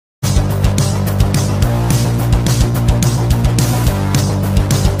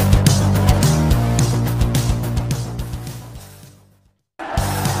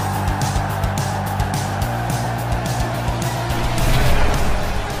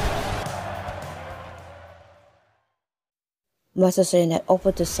Manchester United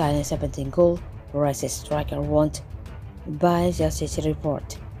offered to sign a 17-goal Brazil striker want by Chelsea's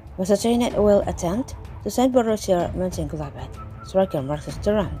report. Manchester United will attempt to sign Borussia Mönchengladbach striker Marcus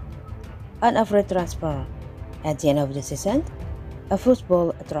Thuram on a free transfer at the end of the season. A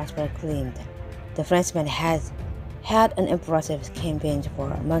football transfer claimed the Frenchman has had an impressive campaign for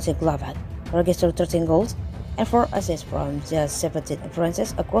Mönchengladbach, registered 13 goals and 4 assists from just 17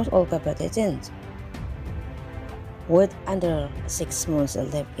 appearances across all competitions. With under 6 months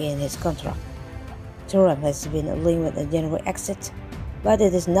left in his contract, Thuram has been linked with a January exit, but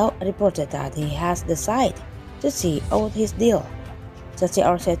it is now reported that he has decided to see out his deal. Chelsea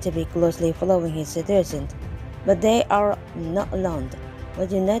are said to be closely following his situation, but they are not alone,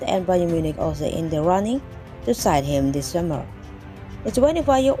 with United and Bayern Munich also in the running to sign him this summer. The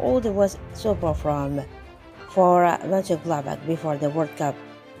 25-year-old was super for Mönchengladbach before the World Cup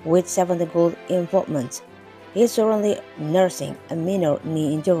with 70 goal involvements. He is currently nursing a minor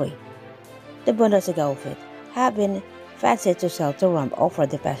knee injury. The Bundesliga outfit have been fancy to sell Thuram over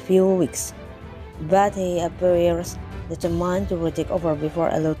the past few weeks, but he appears determined to retake over before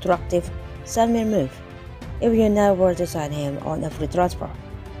a lucrative summer move. If United were to sign him on a free transfer,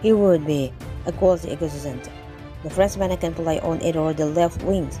 he would be a quality acquisition. The Frenchman can play on either the left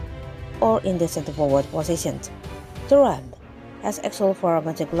wing or in the center-forward position. Thuram has excelled for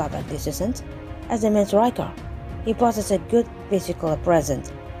Mönchengladbach this season as the main striker. He possesses a good physical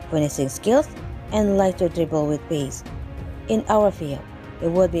presence, finishing skills, and likes to dribble with pace. In our field,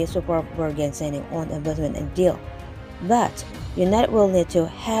 it would be a superb bargain signing on a investment deal, but United will need to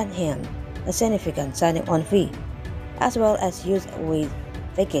hand him a significant signing-on fee, as well as use with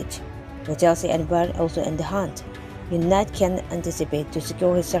package. With Chelsea and Bayern also in the hunt, United can anticipate to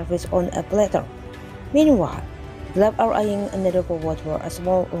secure his service on a platter. Meanwhile, clubs are eyeing another forward for a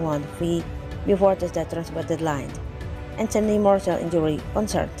small one fee before the transfer deadline. Anthony Martial injury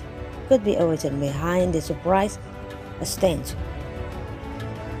concern could be a reason behind the surprise stance.